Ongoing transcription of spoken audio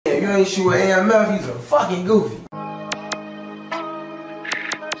nigga ain't shoot with AMF, he's a fucking goofy.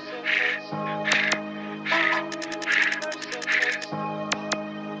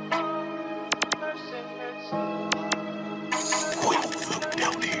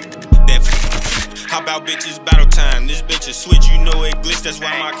 Hop out, bitches, battle time. This bitch is switch, you know it glitch. That's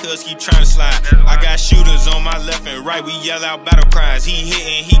why my cuz keep trying to slide. I got shooters on my left and right. We yell out battle cries. He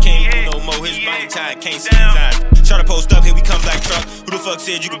hitting, he can't move no more. His body tied, can't see his eyes. Try to post up, here we come black truck. Who the fuck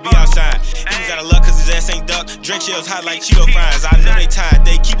said you could be outside? He was out of luck cause his ass ain't duck. Drake shells hot like Cheeto fries. I know they tired,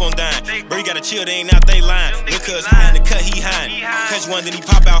 they keep on dying. Bro, you gotta chill, they ain't out they line. Look cuz high in the cut, he hiding. Catch one, then he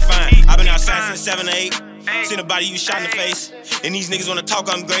pop out fine. I been outside since 7 or 8. Seen a body you shot in the face. And these niggas wanna talk,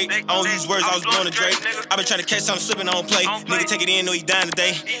 I'm great. I don't use words, I was blowing a Drake. I been trying to catch something slipping on play. Nigga take it in, know he dying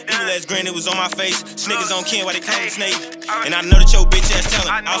today. Even last grin, it was on my face. Niggas on Ken, why they call me Snake? And I know that your bitch ass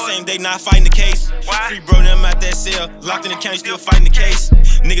telling. All same day, not fighting the case. Free bro, them out that cell. Locked in the county, still fighting the case.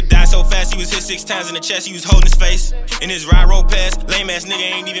 Nigga died so fast, he was hit 6 times in the chest. He was holding his face. In his ride roll past, lame ass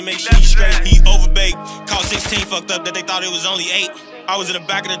nigga ain't even make sure he straight. He overbaked. Caught 16, fucked up that they thought it was only 8. I was in the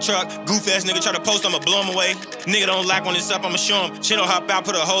back of the truck, goof ass nigga try to post, I'ma blow him away. Nigga don't like when it's up, I'ma show him. Shit don't hop out,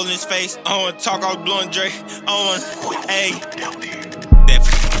 put a hole in his face. I don't wanna talk, I was blowing Drake. I don't wanna, ayy.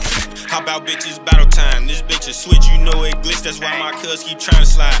 Hop out, bitches, battle time. This bitch is switch, you know it glitch. That's why my cuz keep trying to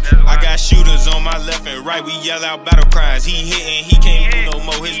slide. I got shooters on my left and right. We yell out battle cries. He hitting, he can't move no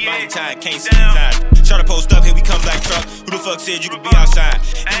more. His body tied, can't see his eyes. Try to post up, here we come black truck. Who the fuck said you could be outside?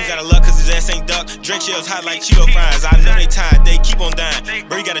 He was out of luck cause his ass ain't duck. Drake shells hot like Cheeto fries. I know they tired, they keep on dying.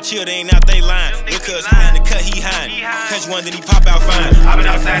 Bro, you gotta chill, they ain't out they line. Look cuz high in the cut, he hiding. Catch one, then he pop out fine. I been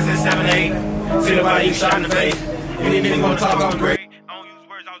outside since 7 or 8. See the body you shot in the face. Any niggas wanna talk, I'm great.